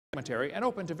fragmentary and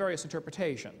open to various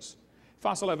interpretations.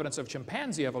 Fossil evidence of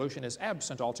chimpanzee evolution is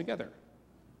absent altogether.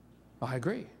 I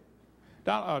agree.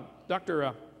 Marvin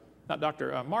Lubenow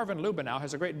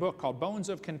has a great book called Bones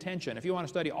of Contention. If you want to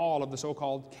study all of the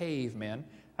so-called cavemen,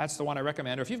 that's the one I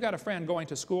recommend. Or if you've got a friend going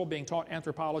to school being taught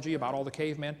anthropology about all the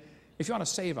cavemen, if you want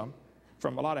to save them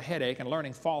from a lot of headache and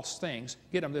learning false things,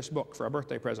 get them this book for a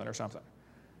birthday present or something.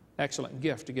 Excellent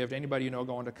gift to give to anybody you know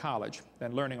going to college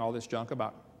and learning all this junk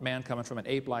about man coming from an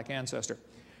ape-like ancestor.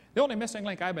 The only missing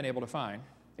link I've been able to find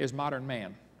is modern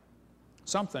man.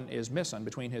 Something is missing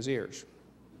between his ears.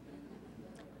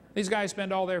 These guys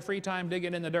spend all their free time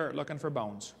digging in the dirt looking for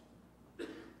bones.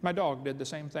 My dog did the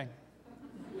same thing.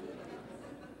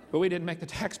 But we didn't make the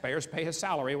taxpayers pay his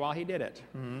salary while he did it.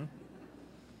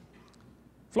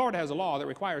 Florida has a law that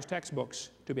requires textbooks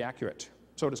to be accurate.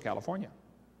 So does California.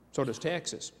 So does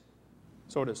Texas.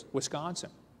 So does Wisconsin.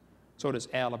 So does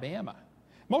Alabama.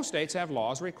 Most states have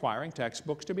laws requiring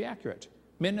textbooks to be accurate.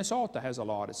 Minnesota has a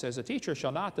law that says a teacher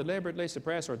shall not deliberately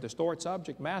suppress or distort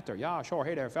subject matter. Yeah, sure.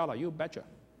 Hey there, fella, you betcha.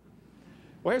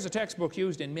 Well, here's a textbook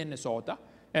used in Minnesota,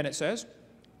 and it says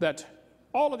that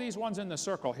all of these ones in the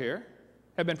circle here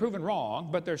have been proven wrong,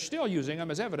 but they're still using them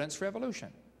as evidence for evolution.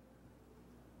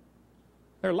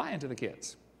 They're lying to the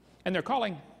kids. And they're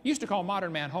used to call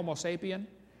modern man Homo sapien.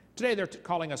 Today they're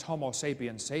calling us Homo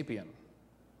sapiens sapien.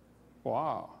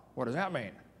 Wow, what does that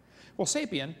mean? Well,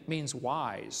 sapien means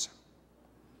wise.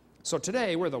 So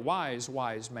today we're the wise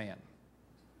man.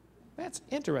 That's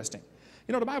interesting.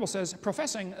 You know, the Bible says,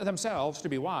 professing themselves to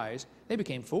be wise, they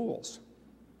became fools.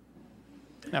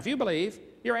 Now, if you believe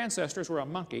your ancestors were a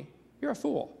monkey, you're a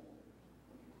fool.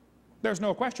 There's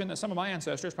no question that some of my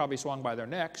ancestors probably swung by their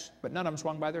necks, but none of them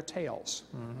swung by their tails.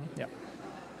 Yeah.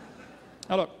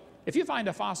 Now look, if you find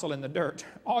a fossil in the dirt,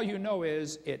 all you know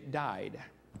is it died.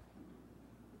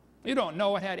 You don't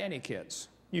know it had any kids.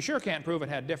 You sure can't prove it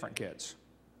had different kids.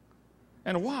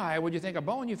 And why would you think a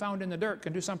bone you found in the dirt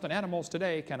can do something animals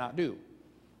today cannot do,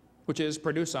 which is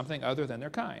produce something other than their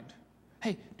kind?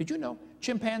 Hey, did you know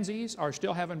chimpanzees are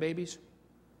still having babies?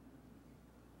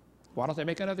 Why don't they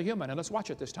make another human and let's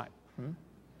watch it this time?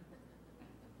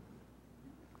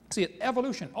 See,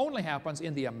 evolution only happens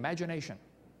in the imagination,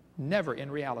 never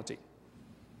in reality.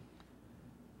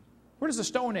 Where does the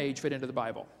Stone Age fit into the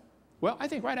Bible? Well, I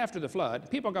think right after the flood,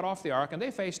 people got off the ark and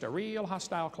they faced a real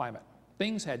hostile climate.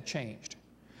 Things had changed.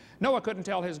 Noah couldn't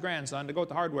tell his grandson to go to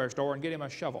the hardware store and get him a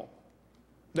shovel.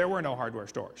 There were no hardware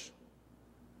stores.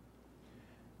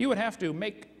 You would have to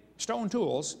make stone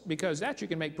tools because that you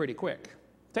can make pretty quick.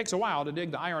 It takes a while to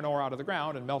dig the iron ore out of the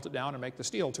ground and melt it down and make the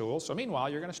steel tools, so meanwhile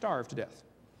you're going to starve to death.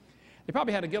 They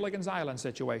probably had a Gilligan's Island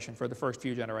situation for the first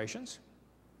few generations.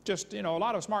 Just, you know, a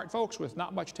lot of smart folks with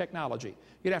not much technology.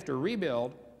 You'd have to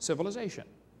rebuild civilization.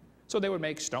 So they would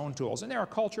make stone tools, and there are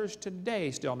cultures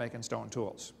today still making stone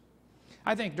tools.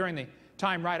 I think during the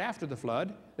time right after the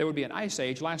flood, there would be an ice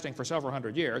age lasting for several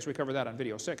hundred years. We covered that on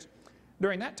video 6.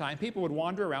 During that time, people would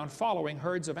wander around following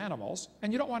herds of animals,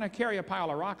 and you don't want to carry a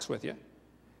pile of rocks with you.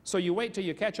 So you wait till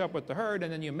you catch up with the herd,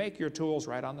 and then you make your tools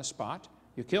right on the spot.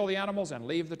 You kill the animals and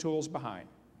leave the tools behind.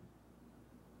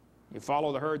 You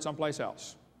follow the herd someplace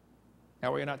else.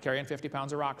 That way you're not carrying 50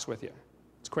 pounds of rocks with you.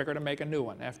 It's quicker to make a new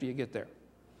one after you get there.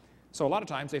 So a lot of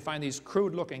times they find these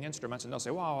crude-looking instruments, and they'll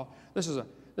say, wow, this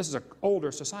is an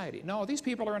older society. No, these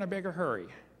people are in a bigger hurry.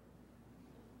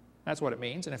 That's what it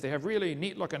means. And if they have really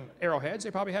neat-looking arrowheads,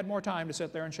 they probably had more time to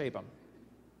sit there and shape them.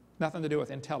 Nothing to do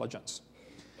with intelligence.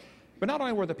 But not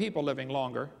only were the people living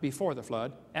longer before the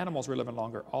flood, animals were living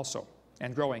longer also,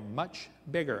 and growing much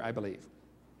bigger, I believe.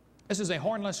 This is a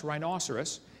hornless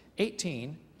rhinoceros,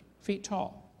 18 feet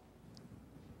tall.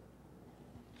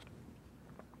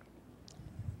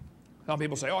 Some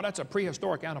people say, oh, that's a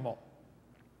prehistoric animal.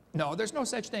 No, there's no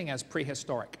such thing as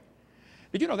prehistoric.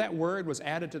 Did you know that word was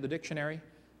added to the dictionary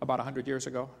about 100 years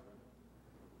ago?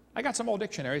 I got some old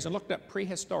dictionaries and looked up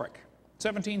prehistoric.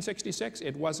 1766,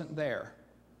 it wasn't there.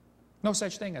 No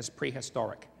such thing as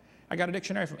prehistoric. I got a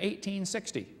dictionary from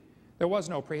 1860. There was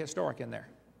no prehistoric in there.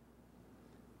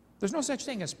 There's no such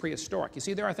thing as prehistoric. You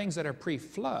see, there are things that are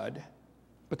pre-flood,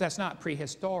 but that's not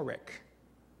prehistoric.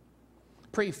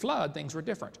 Pre-flood, things were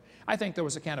different. I think there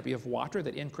was a canopy of water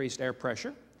that increased air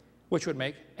pressure, which would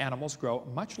make animals grow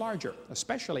much larger,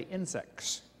 especially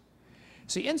insects.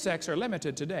 See, insects are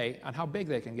limited today on how big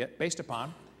they can get based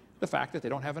upon the fact that they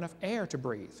don't have enough air to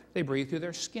breathe. They breathe through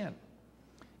their skin.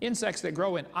 Insects that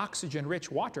grow in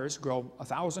oxygen-rich waters grow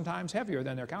 1,000 times heavier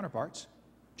than their counterparts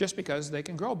just because they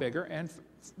can grow bigger and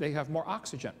they have more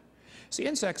oxygen. See,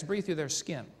 insects breathe through their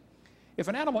skin. If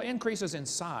an animal increases in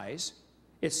size,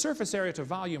 its surface area to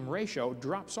volume ratio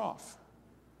drops off.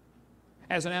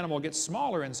 As an animal gets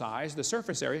smaller in size, the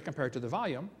surface area compared to the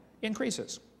volume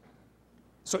increases.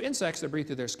 So insects that breathe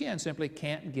through their skin simply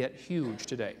can't get huge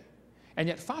today. And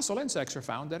yet fossil insects are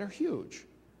found that are huge,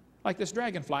 like this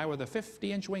dragonfly with a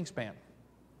 50-inch wingspan.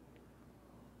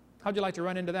 How'd you like to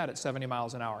run into that at 70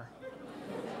 miles an hour?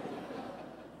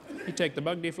 You take the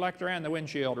bug deflector and the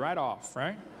windshield right off,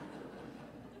 right?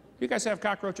 You guys have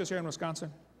cockroaches here in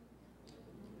Wisconsin?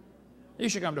 You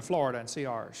should come to Florida and see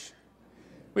ours.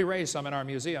 We raise some in our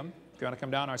museum. If you want to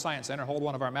come down to our science center, hold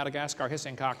one of our Madagascar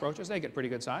hissing cockroaches, they get pretty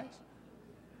good size.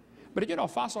 But did you know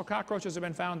fossil cockroaches have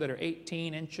been found that are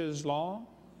 18 inches long?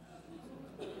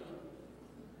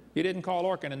 You didn't call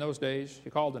Orkin in those days,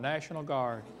 you called the National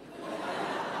Guard.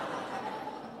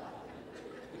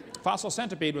 Fossil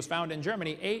centipede was found in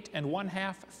Germany 8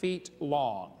 1/2 feet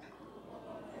long.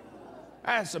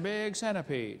 That's a big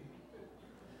centipede.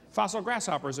 Fossil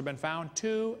grasshoppers have been found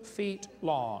 2 feet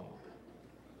long.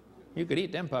 You could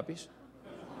eat them puppies.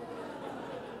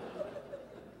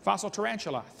 Fossil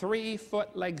tarantula,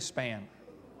 3-foot leg span.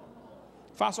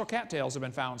 Fossil cattails have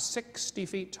been found 60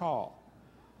 feet tall.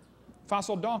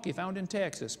 Fossil donkey found in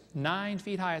Texas, 9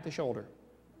 feet high at the shoulder.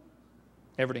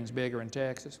 Everything's bigger in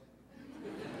Texas.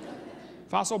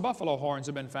 Fossil buffalo horns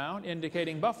have been found,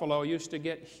 indicating buffalo used to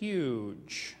get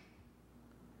huge.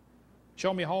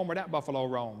 Show me a home where that buffalo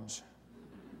roams.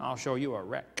 I'll show you a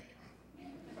wreck.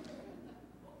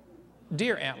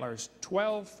 Deer antlers,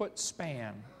 12-foot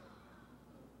span.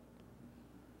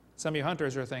 Some of you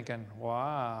hunters are thinking,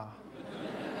 wow.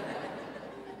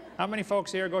 How many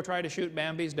folks here go try to shoot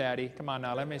Bambi's daddy? Come on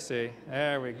now, let me see.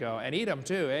 There we go. And eat them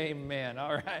too, amen.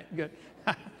 All right, good.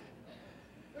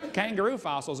 Kangaroo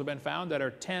fossils have been found that are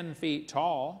 10 feet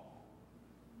tall.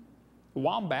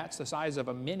 Wombats the size of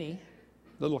a mini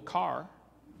little car.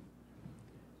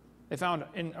 They found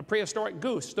in a prehistoric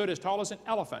goose stood as tall as an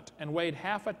elephant and weighed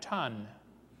half a ton.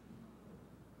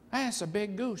 That's a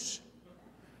big goose.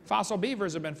 Fossil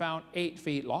beavers have been found 8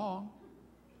 feet long.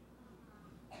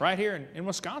 Right here in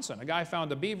Wisconsin, a guy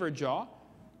found a beaver jaw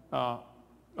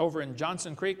over in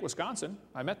Johnson Creek, Wisconsin.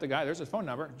 I met the guy, there's his phone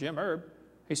number, Jim Erb.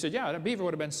 He said, yeah, that beaver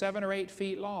would have been 7 or 8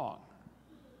 feet long.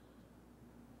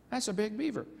 That's a big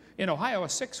beaver. In Ohio, a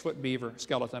 6-foot beaver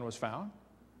skeleton was found.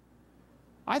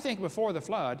 I think before the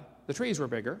flood, the trees were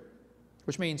bigger,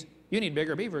 which means you need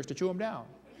bigger beavers to chew them down.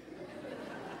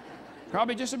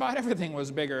 Probably just about everything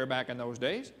was bigger back in those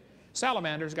days.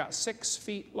 Salamanders got 6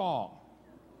 feet long.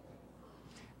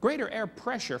 Greater air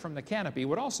pressure from the canopy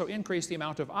would also increase the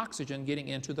amount of oxygen getting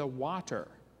into the water,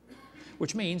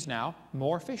 which means now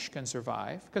more fish can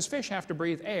survive, because fish have to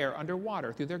breathe air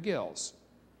underwater through their gills.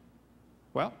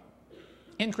 Well,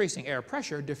 increasing air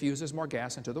pressure diffuses more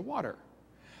gas into the water.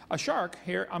 A shark,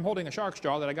 here I'm holding a shark's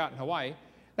jaw that I got in Hawaii,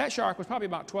 that shark was probably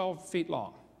about 12 feet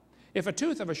long. If a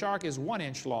tooth of a shark is 1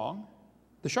 inch long,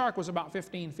 the shark was about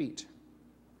 15 feet.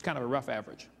 Kind of a rough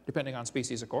average, depending on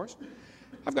species, of course.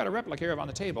 I've got a replica here on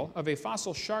the table of a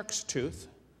fossil shark's tooth,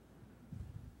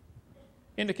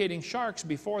 indicating sharks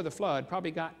before the flood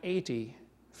probably got 80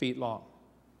 feet long.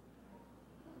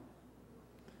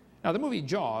 Now, the movie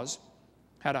Jaws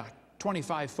had a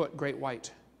 25-foot great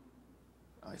white.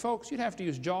 Folks, you'd have to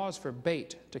use Jaws for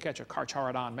bait to catch a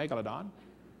Carcharodon megalodon.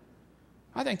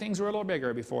 I think things were a little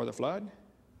bigger before the flood.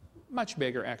 Much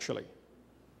bigger, actually.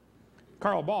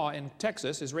 Carl Baugh in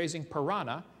Texas is raising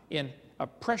piranha in a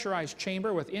pressurized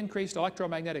chamber with increased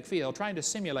electromagnetic field, trying to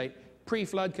simulate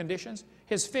pre-flood conditions.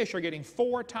 His fish are getting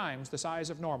 4 times the size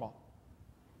of normal.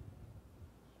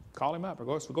 Call him up or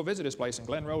go visit his place in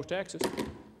Glen Rose, Texas. If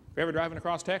you're ever driving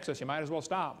across Texas, you might as well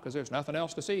stop, because there's nothing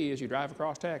else to see as you drive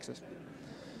across Texas.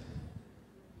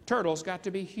 Turtles got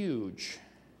to be huge.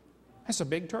 That's a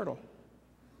big turtle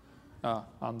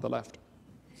on the left.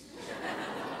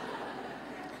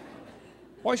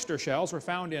 Oyster shells were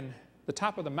found in the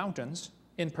top of the mountains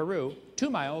in Peru, 2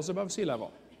 miles above sea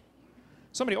level.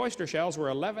 Some of the oyster shells were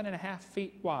 11.5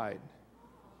 feet wide.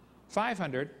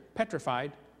 500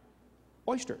 petrified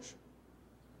oysters.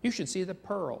 You should see the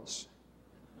pearls.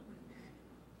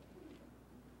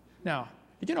 Now,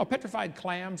 did you know petrified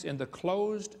clams in the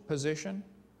closed position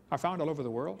are found all over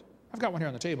the world? I've got one here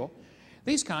on the table.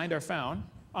 These kind are found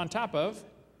on top of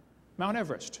Mount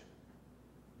Everest.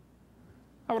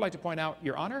 I would like to point out,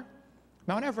 Your Honor,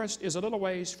 Mount Everest is a little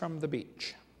ways from the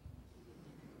beach.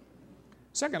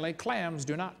 Secondly, clams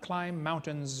do not climb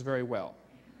mountains very well.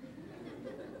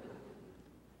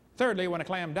 Thirdly, when a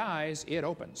clam dies, it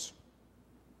opens.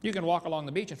 You can walk along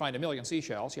the beach and find 1,000,000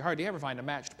 seashells. You hardly ever find a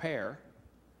matched pair.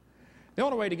 The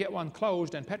only way to get one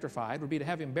closed and petrified would be to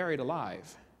have him buried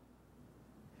alive.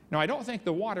 Now, I don't think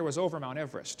the water was over Mount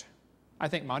Everest. I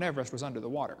think Mount Everest was under the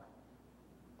water.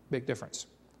 Big difference.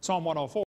 Psalm 104.